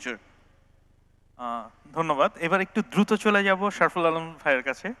good future. ধন্যবাদ। এবার একটু দ্রুত চলে যাব শরফুল আলম ভাইয়ের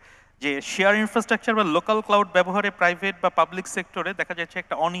কাছে, যে শেয়ার ইনফ্রাস্ট্রাকচার বা লোকাল ক্লাউড ব্যবহারে প্রাইভেট বা পাবলিক সেক্টরে দেখা যাচ্ছে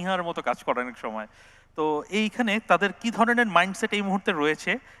একটা অনীহার মতো কাজ করে অনেক সময়। তো এইখানে তাদের কি ধরনের মাইন্ডসেট এই মুহূর্তে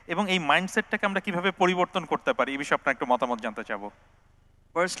রয়েছে এবং এই মাইন্ডসেটটাকে আমরা কিভাবে পরিবর্তন করতে পারি, এই বিষয়ে আপনার একটু মতামত জানতে চাবো।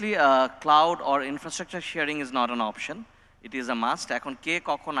 Firstly, cloud or infrastructure sharing is not an option. It is a must. এখন কে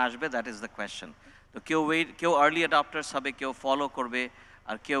কখন আসবে, that is the question. তো কেউ early adopters হবে, কেউ follow করবে,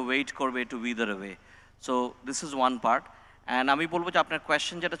 আর কেউ wait করবে to wither away. So this is one part. And আমি বলবো যে আপনার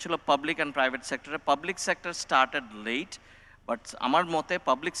question যেটা ছিল public and private sector, public sector started late, but আমার মতে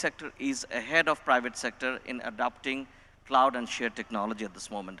public sector is ahead of private sector in adopting cloud and shared technology at this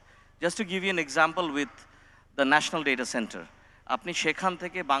moment. Just to give you an example with the National Data Center, আপনি সেখান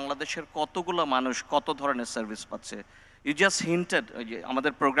থেকে বাংলাদেশের কতগুলো মানুষ কত ধরনের সার্ভিস পাচ্ছে। ইউ জাস্ট হিন্টেড,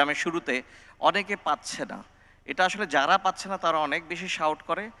 আমাদের প্রোগ্রামের শুরুতে অনেকে পাচ্ছে না। এটা আসলে যারা পাচ্ছে না তারা অনেক বেশি শাউট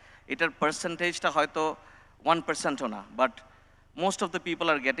করে, এটার পার্সেন্টেজটা হয়তো 1%ও না, but most of the people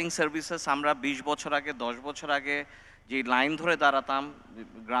are getting services. আমরা 20 বছর আগে 10 বছর আগে যে লাইন ধরে দাঁড়াতাম,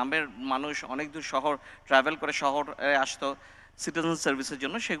 গ্রামের মানুষ অনেক দূর শহর ট্রাভেল করে শহরে আসতো সিটিজেন সার্ভিসের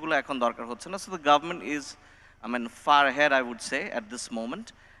জন্য, সেগুলো এখন দরকার হচ্ছে না। So the government is far ahead, I would say, at this moment,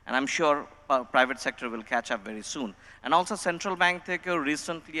 and I'm sure private sector will catch up very soon. And also central bank থেকেও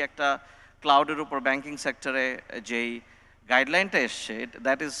recently একটা cloud-এর উপর banking sector-এ যেই guideline-টা এসছে,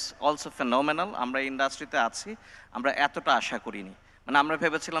 that is also phenomenal. আমরা ইন্ডাস্ট্রিতে আছি, আমরা এতটা আশা করিনি। মানে আমরা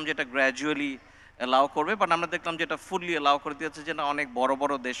ভেবেছিলাম যে এটা gradually allow করবে, বাট আমরা দেখলাম যে এটা fully allow করে দিয়েছে, যে না অনেক বড়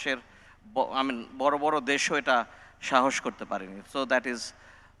বড় দেশের বড় বড় দেশও এটা সাহস করতে পারেনি। So that is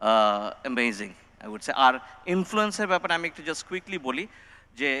amazing, I would say. আর ইনফ্লুয়েন্সের ব্যাপারে আমি একটু জাস্ট কুইকলি বলি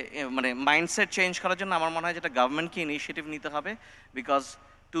যে মানে মাইন্ডসেট চেঞ্জ করার জন্য আমার মনে হয় যেটা গভর্নমেন্টকে ইনিশিয়েটিভ নিতে হবে, বিকজ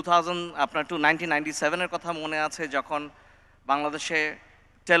 1997-এর কথা মনে আছে যখন বাংলাদেশে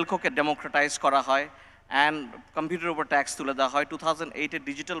টেলকোকে ডেমোক্রেটাইজ করা হয় অ্যান্ড কম্পিউটারের উপর ট্যাক্স তুলে দেওয়া হয়, 2008-এ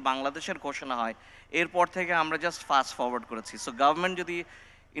ডিজিটাল বাংলাদেশের ঘোষণা হয়। এরপর থেকে আমরা জাস্ট ফাস্ট ফরওয়ার্ড করেছি। সো গভর্নমেন্ট যদি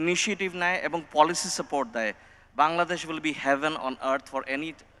ইনিশিয়েটিভ নেয় এবং পলিসি সাপোর্ট দেয়, Bangladesh will be haven on earth for any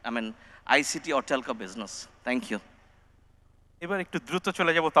ICT or telco business. Thank you. এবার একটু দ্রুত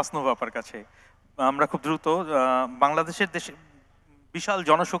চলে যাব তাসনুভা আপার কাছে। আমরা খুব দ্রুত, বাংলাদেশের দেশে বিশাল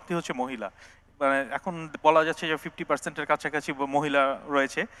জনশক্তি হচ্ছে মহিলা, মানে এখন বলা যাচ্ছে যে 50%-এর কাছাকাছি মহিলা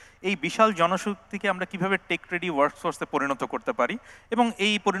রয়েছে। এই বিশাল জনশক্তিকে আমরা কিভাবে টেক রেডি ওয়ার্কফোর্সে পরিণত করতে পারি এবং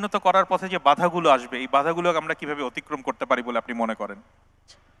এই পরিণত করার পথে যে বাধাগুলো আসবে, এই বাধাগুলো আমরা কিভাবে অতিক্রম করতে পারি বলে আপনি মনে করেন?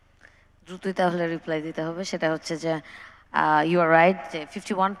 দ্রুতই তাহলে রিপ্লাই দিতে হবে। সেটা হচ্ছে যে you are right,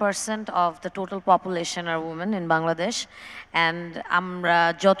 51% of the total population are women in Bangladesh, and আমরা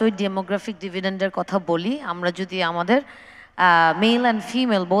যতই demographic dividend-এর কথা বলি, আমরা যদি আমাদের male and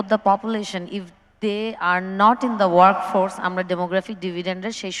female both the population, if they are not in the workforce, আমরা demographic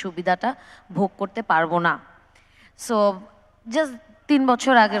dividend-এর সেই সুবিধাটা ভোগ করতে পারবো না। সো জাস্ট 3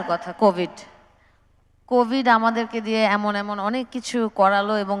 বছর আগের কথা, কোভিড আমাদেরকে দিয়ে এমন অনেক কিছু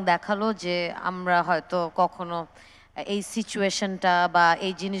করালো এবং দেখালো যে আমরা হয়তো কখনো এই সিচুয়েশনটা বা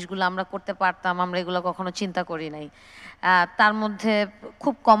এই জিনিসগুলো আমরা করতে পারতাম, আমরা এগুলো কখনো চিন্তা করি নাই। তার মধ্যে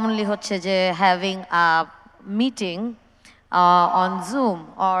খুব কমনলি হচ্ছে যে having a meeting on zoom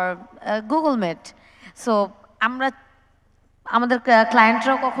or Google meet. So আমাদের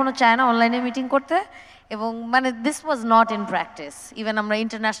ক্লায়েন্টরাও কখনো চায় না অনলাইনে মিটিং করতে, এবং মানে this was not in practice. Even আমরা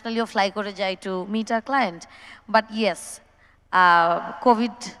ইন্টারন্যাশনালিও ফ্লাই করে যাই to meet a client, but yes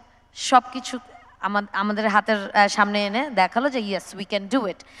Covid সব কিছু আমাদের হাতের সামনে এনে দেখালো যে yes, we can do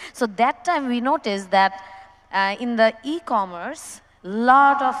it. So that time we noticed that in the e-commerce,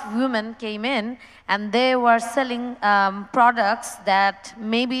 lot of women came in and they were selling products that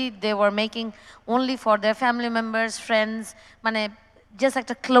maybe they were making only for their family members, friends, মানে just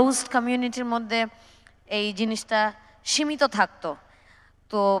একটা closed community-র মধ্যে এই জিনিসটা সীমিত থাকতো।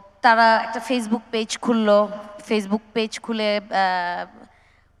 তো তারা একটা ফেসবুক পেজ খুললো, ফেসবুক পেজ খুলে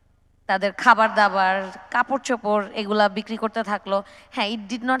তাদের খাবার দাবার, কাপড় চোপড় এগুলা বিক্রি করতে থাকলো। হ্যাঁ, it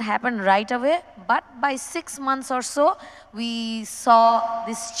did not happen right away, but by 6 months or so we saw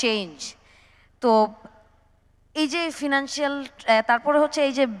this change. তো এই যে ফিনান্সিয়াল, তারপরে হচ্ছে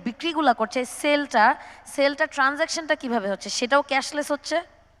এই যে বিক্রিগুলা করছে, সেলটা ট্রানজ্যাকশনটা কিভাবে হচ্ছে, সেটাও ক্যাশলেস হচ্ছে।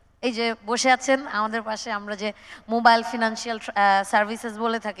 এই যে বসে আছেন আমাদের পাশে, আমরা যে মোবাইল ফিনান্সিয়াল সার্ভিসেস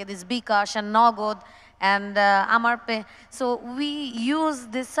বলে থাকি, দিস বিকাশ অ্যান্ড নগদ অ্যান্ড আমার pay, so we use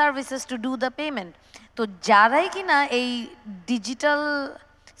this services to do the payment. তো যারাই কিনা এই ডিজিটাল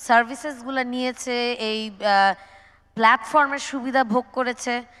সার্ভিসেসগুলো নিয়েছে, এই প্ল্যাটফর্মের সুবিধা ভোগ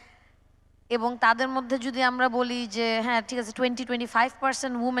করেছে, এবং তাদের মধ্যে যদি আমরা বলি যে হ্যাঁ ঠিক আছে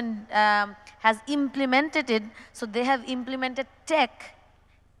 20-25% women has implemented it, so they have implemented tech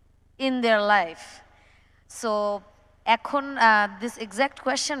in their life. So এখন this exact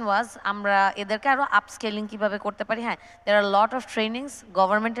question was আমরা এদেরকে আরো আপস্কেলিং কিভাবে করতে পারি। হ্যাঁ, there are a lot of trainings,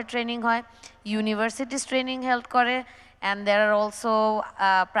 গভর্নমেন্টের ট্রেনিং হয়, ইউনিভার্সিটিস ট্রেনিং হেল্প করে, and there are also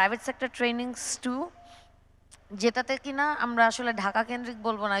private sector trainings too, যেটাতে কিনা আমরা আসলে ঢাকা কেন্দ্রিক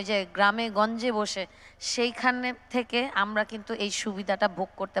বলবো না, ওই যে গ্রামে গঞ্জে বসে সেইখানে থেকে আমরা কিন্তু এই সুবিধাটা ভোগ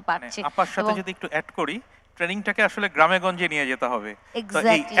করতে পারছি। আপার সাথে যদি একটু অ্যাড করি, ট্রেনিংটাকে আসলে গ্রামে গঞ্জে নিয়ে যেতে হবে। তো এই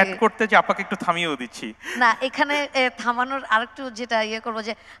Exactly. অ্যাড করতে যে আপাকে একটু থামিয়েও দিচ্ছি। না, এখানে থামানোর আরেকটু যেটা করবো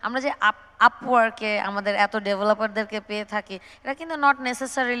যে আমরা যে আপওয়ার্কে আমাদের এত ডেভেলপারদেরকে পেয়ে থাকি, এটা কিন্তু নট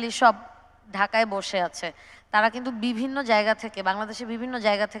নেসেসারিলি সব ঢাকায় বসে আছে, তারা কিন্তু বিভিন্ন জায়গা থেকে, বাংলাদেশের বিভিন্ন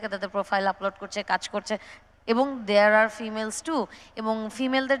জায়গা থেকে তাদের প্রোফাইল আপলোড করছে, কাজ করছে, এবং দেয়ার আর ফিমেলস টু, এবং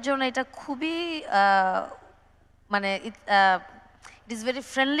ফিমেলদের জন্য এটা খুবই মানে it is very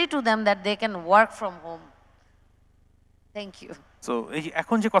friendly to them that they can work from home. Thank you. So এই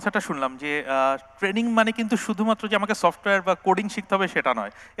এখন যে কথাটা শুনলাম যে ট্রেনিং মানে কিন্তু শুধুমাত্র যে আমাকে সফটওয়্যার বা কোডিং শিখতে হবে সেটা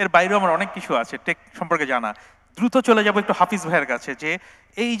নয়, এর বাইরেও আমার অনেক কিছু আছে টেক সম্পর্কে জানা। দ্রুত চলে যাব একটু হাফিজ ভাইয়ের কাছে, যে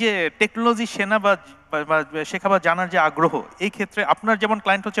এই যে টেকনোলজি শেনা বা শেখা বা জানার যে আগ্রহ, এই ক্ষেত্রে আপনার যেমন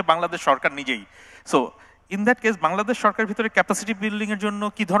ক্লায়েন্ট হচ্ছে বাংলাদেশ সরকার নিজেই, so in that case Bangladesh সরকারের ভিতরে ক্যাপাসিটি বিল্ডিং এর জন্য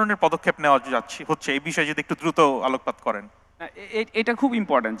কি ধরনের পদক্ষেপ নেওয়া হচ্ছে, এই বিষয়ে যদি একটু দ্রুত আলোকপাত করেন। এটা খুব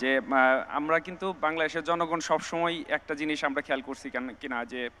ইম্পর্টেন্ট যে আমরা কিন্তু বাংলাদেশের জনগণ সবসময় একটা জিনিস আমরা খেয়াল করছি কিনা,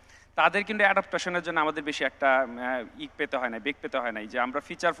 যে তাদের কিন্তু অ্যাডাপ্টেশনের জন্য আমাদের বেশি একটা পেতে হয় না, বেগ পেতে হয় নাই, যে আমরা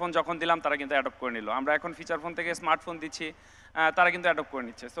ফিচার ফোন যখন দিলাম তারা কিন্তু অ্যাডপ্ট করে নিল, আমরা এখন ফিচার ফোন থেকে স্মার্টফোন দিচ্ছি, তারা কিন্তু অ্যাডপ্ট করে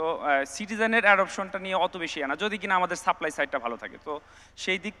নিচ্ছে। সো সিটিজেনের অ্যাডপশনটা নিয়ে অত বেশি আনা, যদি কিনা আমাদের সাপ্লাই সাইডটা ভালো থাকে। তো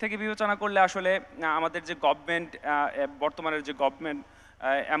সেই দিক থেকে বিবেচনা করলে আসলে আমাদের যে গভর্নমেন্ট, বর্তমানের যে গভর্নমেন্ট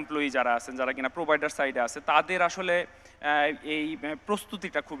এমপ্লয়ি যারা আছেন, যারা কিনা প্রোভাইডার সাইডে আছে, তাদের আসলে এই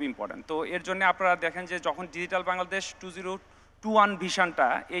প্রস্তুতিটা খুব ইম্পর্ট্যান্ট। তো এর জন্য আপনারা দেখেন যে যখন ডিজিটাল বাংলাদেশ 2021 ভিশনটা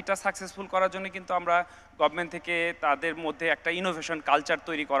এইটা সাকসেসফুল করার জন্য কিন্তু আমরা গভর্নমেন্ট থেকে তাদের মধ্যে একটা ইনোভেশন কালচার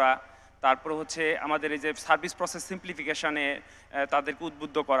তৈরি করা, তারপর হচ্ছে আমাদের এই যে সার্ভিস প্রসেস সিম্পলিফিকেশানে তাদেরকে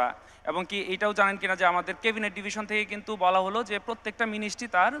উদ্বুদ্ধ করা, এবং কি এটাও জানেন কিনা যে আমাদের ক্যাবিনেট ডিভিশন থেকে কিন্তু বলা হলো যে প্রত্যেকটা মিনিস্ট্রি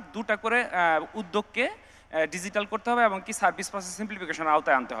তার 2টা করে উদ্যোগকে ডিজিটাল করতে হবে এবং কি সার্ভিস প্রসেস সিম্পলিফিকেশনের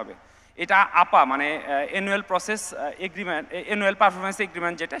আওতায় আনতে হবে। এটা আপা মানে annual process agreement, annual performance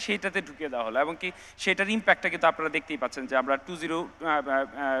agreement যেটা, সেইটাতে ঢুকিয়ে দেওয়া হলো, এবং কি সেটার ইম্প্যাক্টটা কিন্তু আপনারা দেখতেই পাচ্ছেন যে আমরা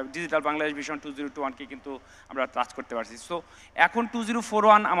ডিজিটাল বাংলাদেশ ভিশন 2021কে কিন্তু আমরা টাচ করতে পারছি। সো এখন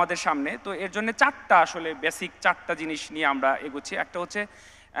 2041 আমাদের সামনে, তো এর জন্য 4টা আসলে বেসিক 4টা জিনিস নিয়ে আমরা এগোচ্ছি। একটা হচ্ছে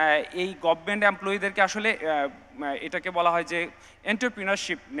এই গভর্নমেন্ট এমপ্লয়ীদেরকে আসলে এটাকে বলা হয় যে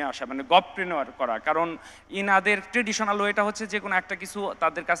এন্টারপ্রিনারশিপ নিয়ে আসা, মানে গভপ্রিনার করা, কারণ ইনাদের ট্রেডিশনাল ওয়েটা হচ্ছে যে কোনো একটা কিছু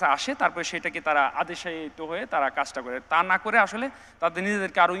তাদের কাছে আসে, তারপরে সেটাকে তারা আদেশায়িত হয়ে তারা কাজটা করে, তা না করে আসলে তাদের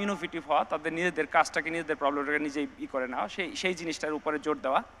নিজেদেরকে আরও ইনোভেটিভ হওয়া, তাদের নিজেদের কাজটাকে নিজেদের প্রবলেমটাকে নিজেই করে নেওয়া, সেই জিনিসটার উপরে জোর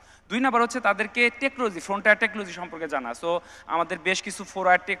দেওয়া। 2 নাম্বার হচ্ছে তাদেরকে টেকনোলজি, ফ্রন্টায়ার টেকনোলজি সম্পর্কে জানা। সো আমাদের বেশ কিছু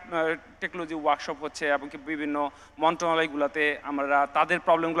ফোরওয়ার্ড টেকনোলজি ওয়ার্কশপ হচ্ছে, এবং কি বিভিন্ন মন্ত্রণালয়গুলোতে আমরা তাদের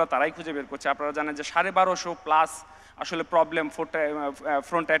প্রবলেমগুলো তারাই খুঁজে বের করছে। আপনারা জানেন যে 1250 প্লাস আসলে প্রবলেম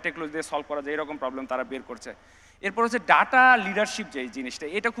ফ্রন্টায়ার টেকনোলজি দিয়ে সলভ করা যায়, এরকম প্রবলেম তারা বের করছে। এরপর হচ্ছে ডাটা লিডারশিপ, যে জিনিসটা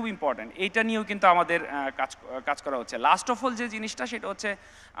এটা খুব ইম্পর্টেন্ট, এইটা নিয়েও কিন্তু আমাদের কাজ করা হচ্ছে। লাস্ট অফ অল যে জিনিসটা সেটা হচ্ছে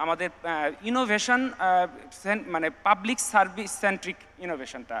আমাদের ইনোভেশন, মানে পাবলিক সার্ভিস সেন্ট্রিক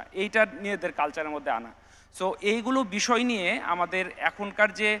ইনোভেশনটা, এইটা নিজেদের কালচারের মধ্যে আনা। সো এইগুলো বিষয় নিয়ে আমাদের এখনকার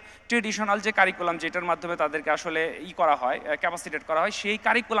যে ট্রেডিশনাল যে কারিকুলাম, যেটার মাধ্যমে তাদেরকে আসলে করা হয়, ক্যাপাসিটেট করা হয়, সেই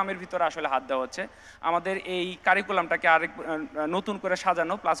কারিকুলামের ভিতরে আসলে হাত দেওয়া হচ্ছে। আমাদের এই কারিকুলামটাকে আরেক নতুন করে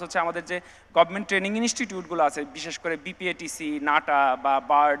সাজানো, প্লাস হচ্ছে আমাদের যে গভর্নমেন্ট ট্রেনিং ইনস্টিটিউটগুলো আছে, বিশেষ করে বিপিএটিসি, নাটা বা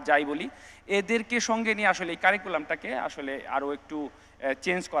বার্ড যাই বলি, এদেরকে সঙ্গে নিয়ে আসলে এই কারিকুলামটাকে আসলে আরও একটু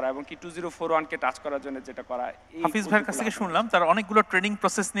চেঞ্জ করা, এবং কি 2041কে টাচ করার জন্য যেটা করা। হাফিজ ভাইয়ের কাছ থেকে শুনলাম তারা অনেকগুলো ট্রেনিং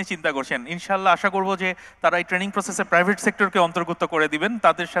প্রসেস নিয়ে চিন্তা করছেন, ইনশাআল্লাহ আশা করব যে তারা এই ট্রেনিং প্রসেসে প্রাইভেট সেক্টরকে অন্তর্ভুক্ত করে দিবেন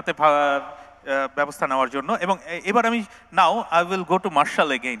তাদের সাথে ব্যবস্থা নেওয়ার জন্য। এবং এবার আমি now I will go to martial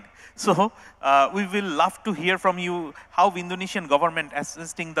again. So we will love to hear from you how Indonesian government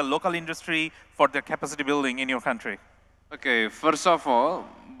assisting the local industry for their capacity building in your country. Okay, first of all,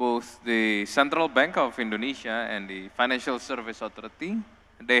 both the Central Bank of Indonesia and the Financial Service Authority,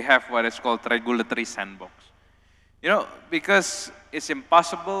 they have what is called regulatory sandbox. You know, because it's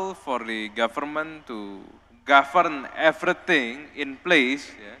impossible for the government to govern everything in place,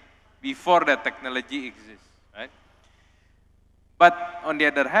 yeah, before the technology exists, right? But on the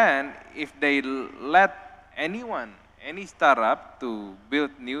other hand, if they let anyone, any startup to build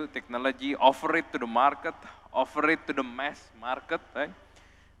new technology, offer it to the market, offer it to the mass market, right?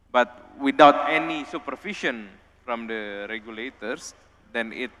 But without any supervision from the regulators,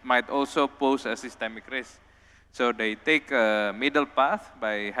 then it might also pose a systemic risk. So they take a middle path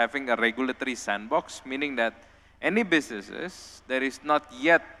by having a regulatory sandbox, meaning that any businesses that is not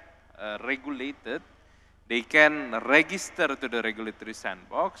yet regulated, they can register to the regulatory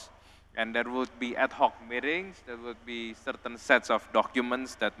sandbox, and there would be ad hoc meetings, there would be certain sets of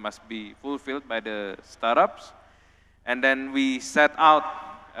documents that must be fulfilled by the startups, and then we set out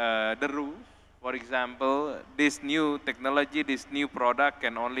the rules. For example, this new technology, this new product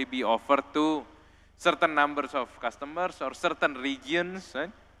can only be offered to certain numbers of customers or certain regions,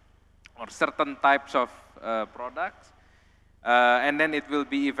 right? Or certain types of products. And then it will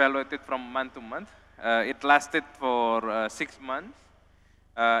be evaluated from month to month. It lasted for 6 months.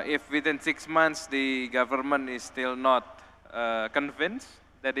 If within 6 months the government is still not convinced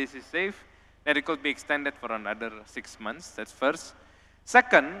that this is safe, then it could be extended for another 6 months. That's first.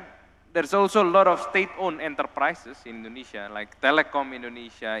 Second, there's also a lot of state-owned enterprises in Indonesia, like Telecom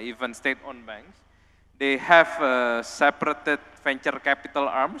Indonesia, even state-owned banks. They have separated venture capital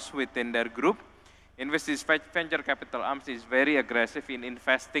arms within their group, in which this venture capital arms is very aggressive in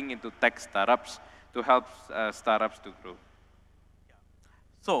investing into tech startups to help startups to grow.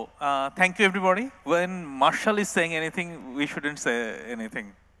 So, thank you everybody. When Marshall is saying anything, we shouldn't say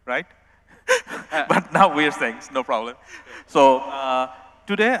anything, right? But now we are saying, no problem. So,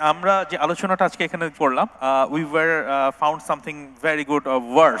 today, আমরা যে আলোচনাটা আজকে এখানে করলাম, we were found something very good or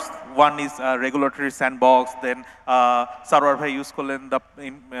worse. One is regulatory sandbox, then Sarwar ভাই use করলেন the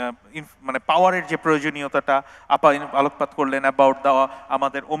মানে পাওয়ারের যে প্রয়োজনীয়তাটা আলোকপাত করলেন about the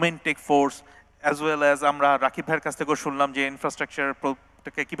আমাদের women take force, as well as আমরা রাকিব ভাইয়ের কাছ থেকে শুনলাম যে ইনফ্রাস্ট্রাকচার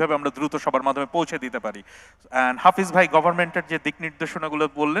কিভাবে আমরা দ্রুত সবার মাধ্যমে পৌঁছে দিতে পারি। অ্যান্ড হাফিজ ভাই গভর্নমেন্টের যে দিক নির্দেশনাগুলো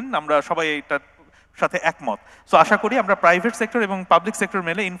বললেন, আমরা সবাই এটা সাথে একমত। সো আশা করি আমরা প্রাইভেট সেক্টর এবং পাবলিক সেক্টর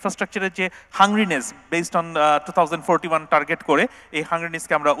মিলে ইনফ্রাস্ট্রাকচারের যে হাংরিনেস বেসড অন 2041 টার্গেট করে, এই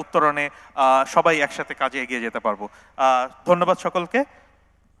হাংরিনেসকে আমরা উত্তরণে সবাই একসাথে কাজে এগিয়ে যেতে পারবো। ধন্যবাদ সকলকে।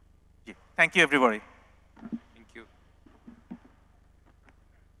 জি, thank you everybody. Thank you.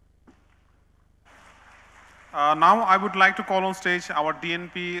 Now I would like to call on stage our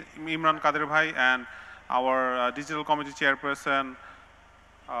DNP Imran Kadir Bhai and our Digital Committee Chairperson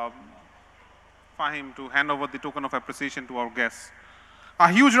Fahim to hand over the token of appreciation to our guests. A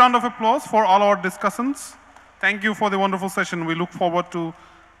huge round of applause for all our discussants. Thank you for the wonderful session. We look forward to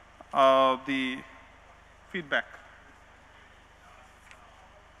the feedback.